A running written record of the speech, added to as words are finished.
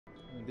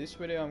this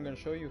video I'm going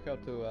to show you how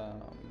to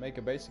make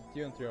a basic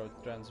tune to your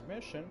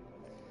transmission.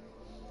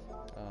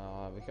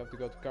 We have to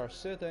go to car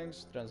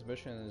settings.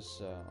 Transmission is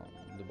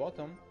on the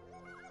bottom.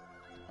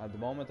 At the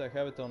moment I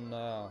have it on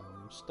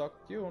stock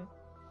tune.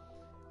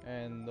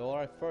 And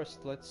alright, first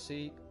let's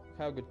see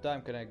how good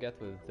time can I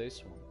get with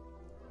this one.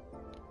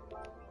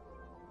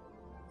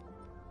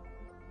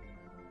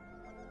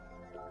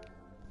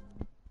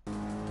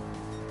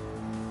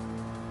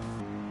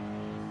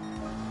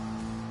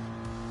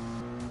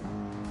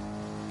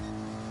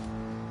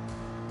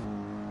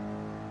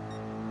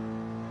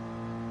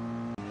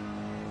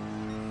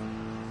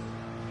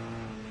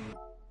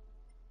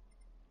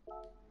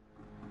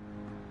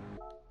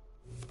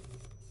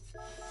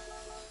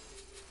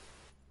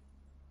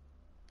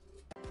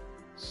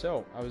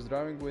 So, I was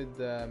driving with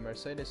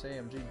Mercedes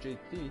AMG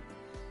GT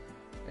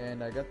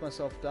and I got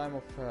myself time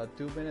of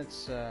 2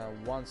 minutes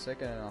 1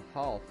 second and a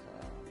half.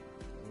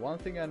 One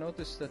thing I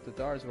noticed that the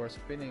tires were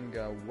spinning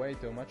way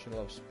too much in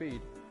low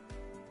speed,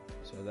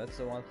 so that's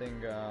the one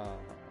thing I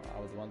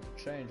would want to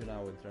change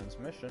now with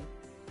transmission.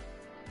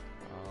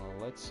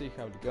 Let's see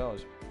how it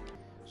goes.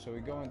 So we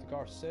go into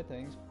car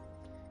settings.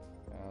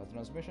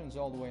 Transmission is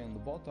all the way on the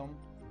bottom.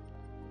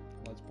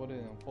 Let's put it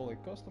in fully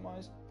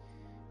customized.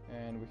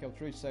 And we have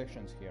 3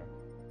 sections here: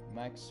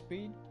 max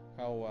speed,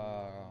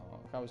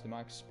 how is the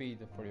max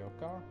speed for your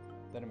car.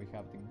 Then we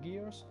have the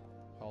gears,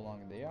 how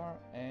long they are,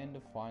 and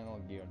the final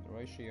gear, the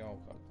ratio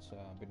that's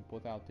been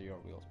put out to your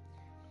wheels.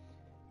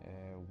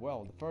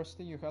 Well, the first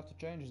thing you have to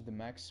change is the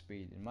max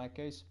speed. In my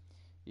case,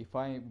 if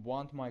I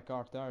want my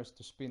car tires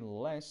to spin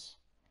less,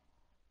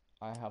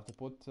 I have to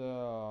put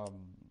the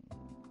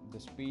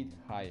speed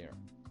higher.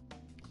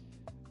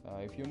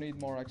 If you need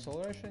more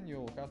acceleration,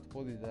 you'll have to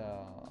put it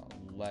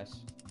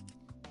less.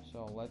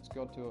 So let's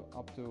go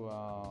up to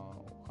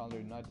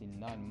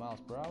 199 miles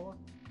per hour,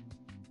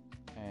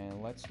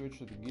 and let's switch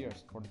to the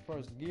gears. For the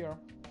first gear,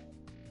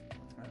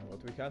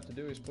 what we have to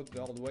do is put it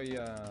all the way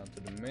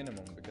to the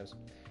minimum, because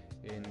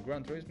in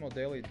Gran Turismo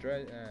daily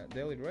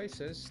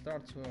races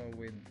starts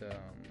with a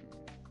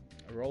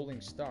rolling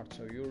start,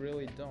 so you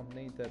really don't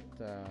need that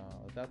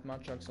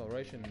much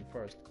acceleration in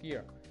first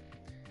gear,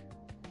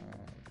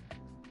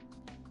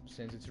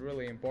 since it's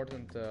really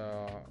important.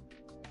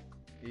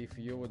 If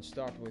you would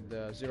start with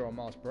 0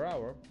 miles per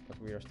hour, but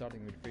we are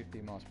starting with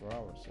 50 miles per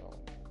hour, so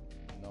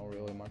no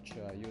really much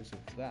use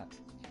of that.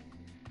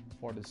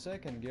 For the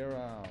second gear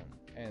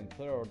and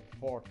third,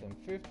 fourth and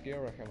fifth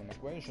gear, I have an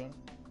equation,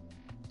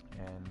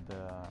 and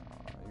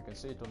you can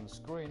see it on the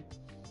screen.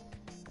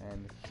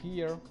 And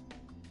here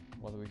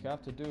what we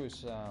have to do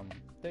is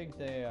take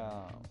the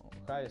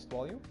highest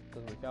value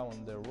that we have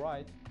on the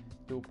right,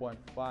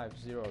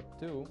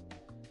 2.502,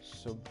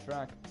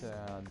 subtract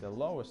the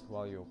lowest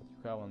value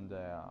you have on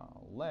the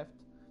left,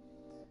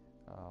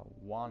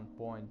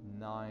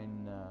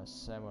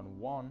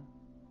 1.971.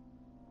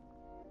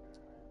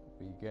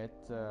 we get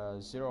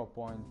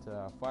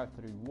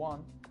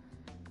 0.531.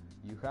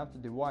 You have to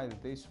divide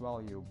this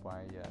value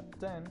by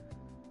 10.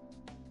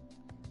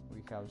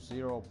 We have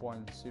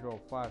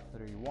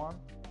 0.0531,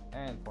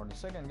 and for the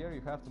second gear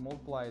you have to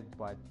multiply it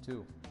by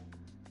 2.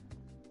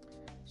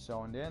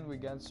 So in the end we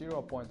get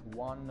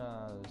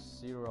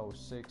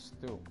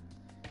 0.1062.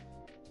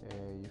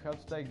 You have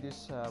to take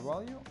this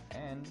value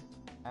and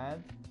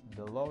add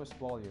the lowest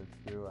value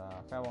you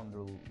have on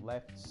the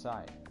left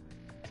side.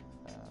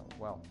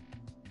 Well,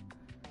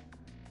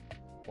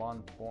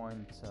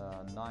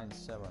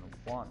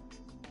 1.971,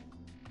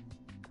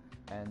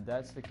 and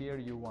that's the gear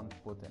you want to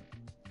put in.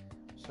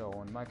 So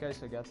in my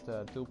case I got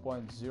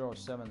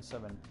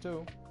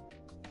 2.0772.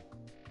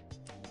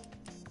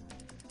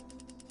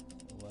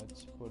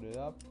 Let's put it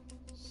up,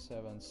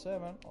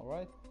 77.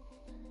 Alright,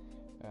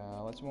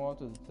 let's move on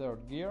to the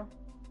third gear.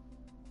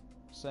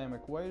 Same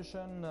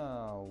equation.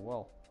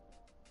 Well,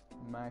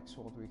 max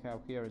what we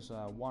have here is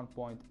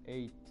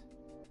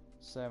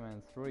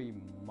 1.873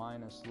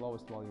 minus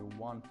lowest value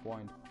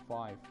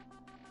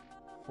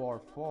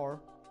 1.544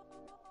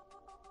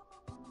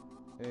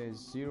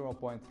 is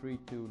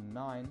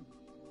 0.329,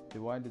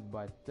 divided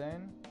by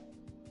 10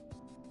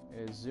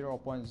 is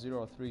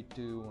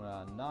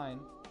 0.0329.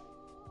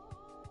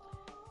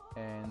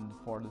 And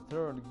for the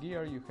third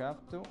gear you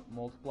have to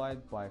multiply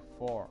it by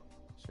 4,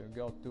 so you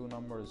go 2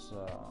 numbers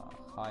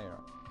higher.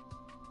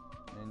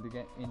 In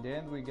the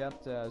end we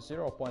get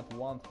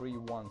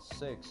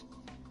 0.1316.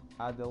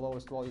 Add the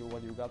lowest value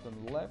what you got on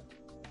the left,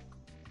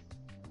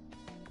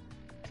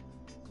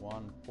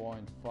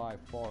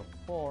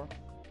 1.544,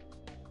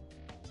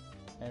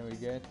 and we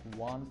get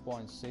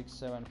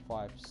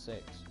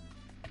 1.6756.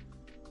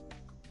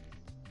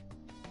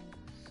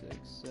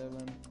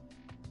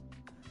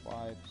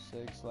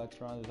 6756.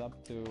 Let's round it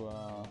up to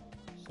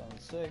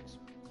 76.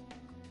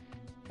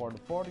 For the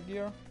fourth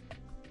gear,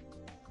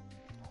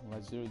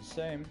 let's do the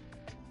same.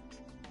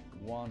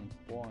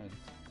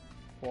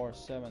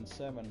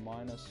 1.477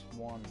 minus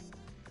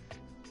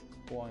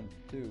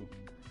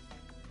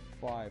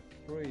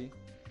 1.253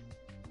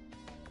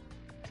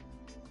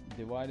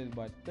 divided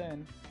by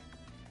 10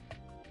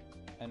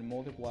 and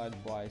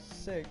multiplied by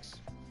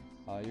 6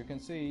 You can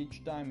see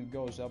each time it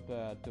goes up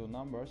 2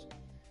 numbers.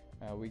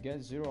 We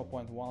get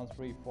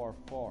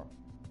 0.1344,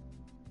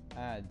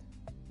 add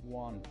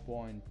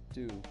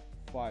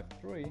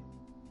 1.253,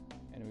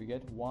 and we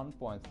get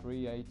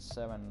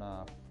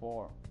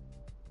 1.3874.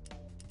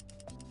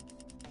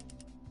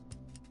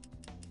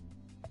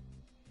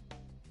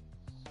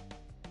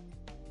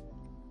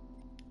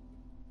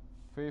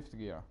 Fifth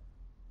gear.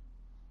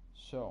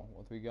 So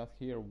what we got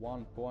here,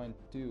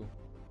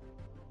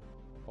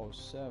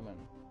 1.207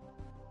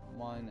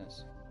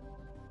 minus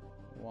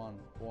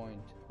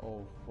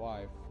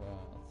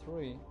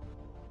 1.053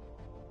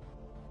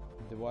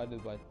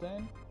 divided by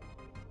 10,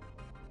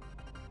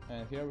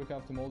 and here we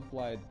have to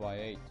multiply it by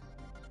 8.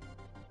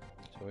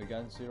 So we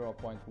got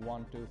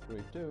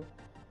 0.1232,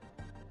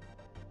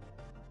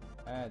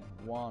 add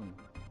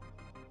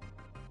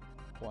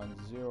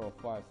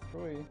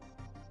 1.053,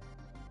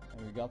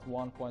 and we got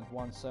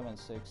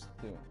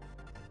 1.1762.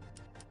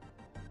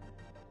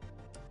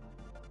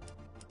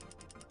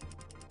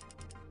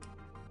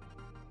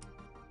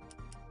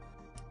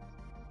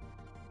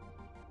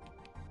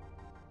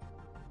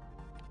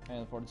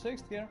 And for the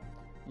sixth gear,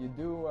 you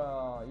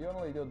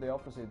only do the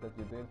opposite that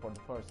you did for the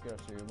first gear,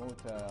 so you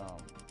moved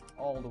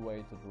all the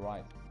way to the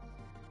right.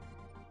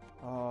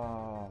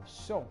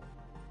 So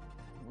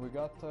we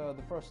got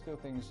the first two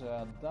things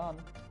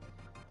done.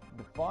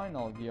 The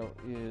final gear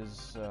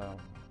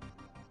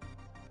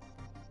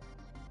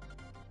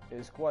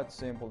is quite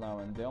simple now,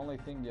 and the only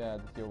thing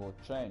that you will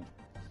change.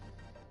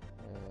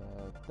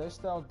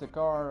 Test out the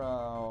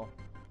car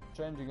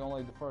changing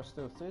only the first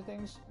 2-3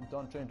 things.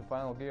 Don't change the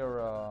final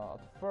gear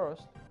at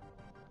first,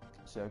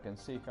 so you can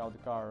see how the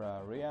car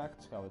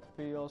reacts, how it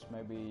feels.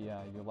 Maybe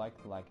you like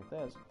it like it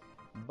is.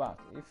 But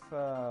if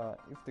the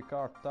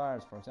car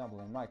tires, for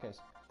example in my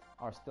case,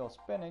 are still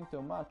spinning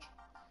too much,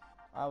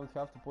 I would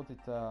have to put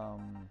it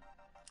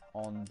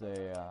on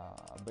the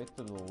a bit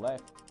to the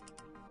left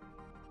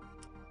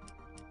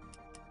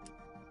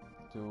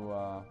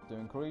to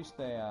increase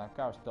the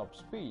car's top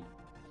speed,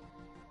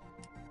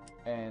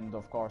 and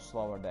of course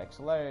lower the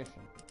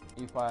acceleration.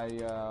 If I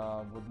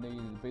would need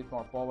a bit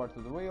more power to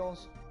the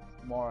wheels,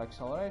 more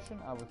acceleration,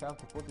 I would have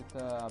to put it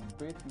a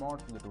bit more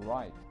to the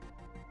right,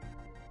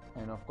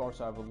 and of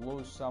course I will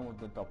lose some of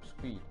the top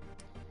speed.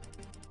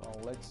 Well,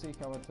 let's see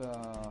how it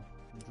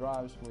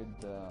drives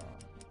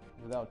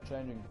without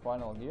changing the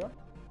final gear.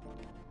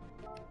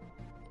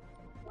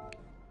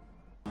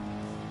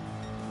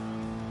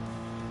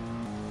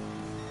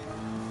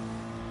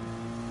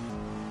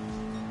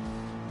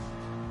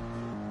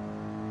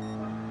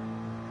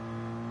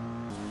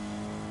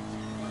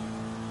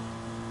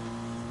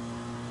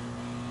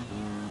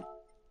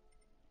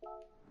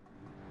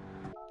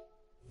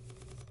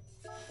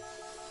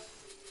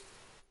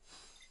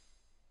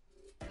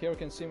 Here you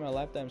can see my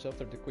lap times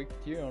after the quick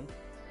tune.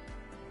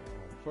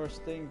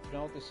 First thing to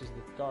notice is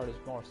that the car is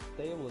more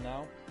stable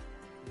now.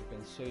 You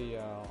can see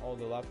all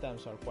the lap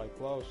times are quite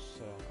close,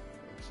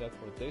 except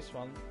for this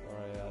one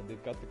where I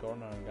did cut the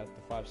corner and got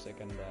the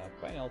 5-second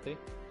penalty.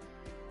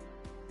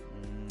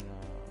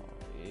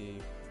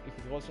 If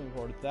it wasn't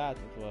for that,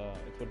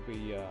 it would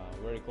be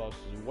very close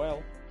as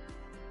well.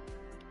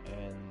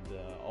 And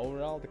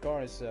overall the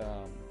car is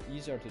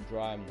easier to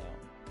drive now,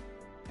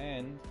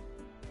 and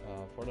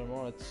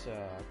furthermore it's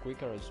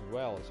quicker as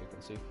well. As you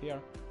can see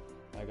here,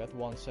 I got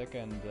 1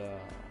 second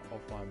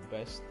of my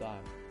best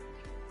time.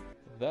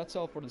 That's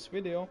all for this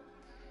video.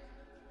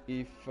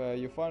 If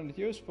you found it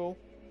useful,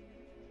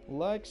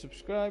 like,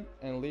 subscribe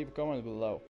and leave a comment below.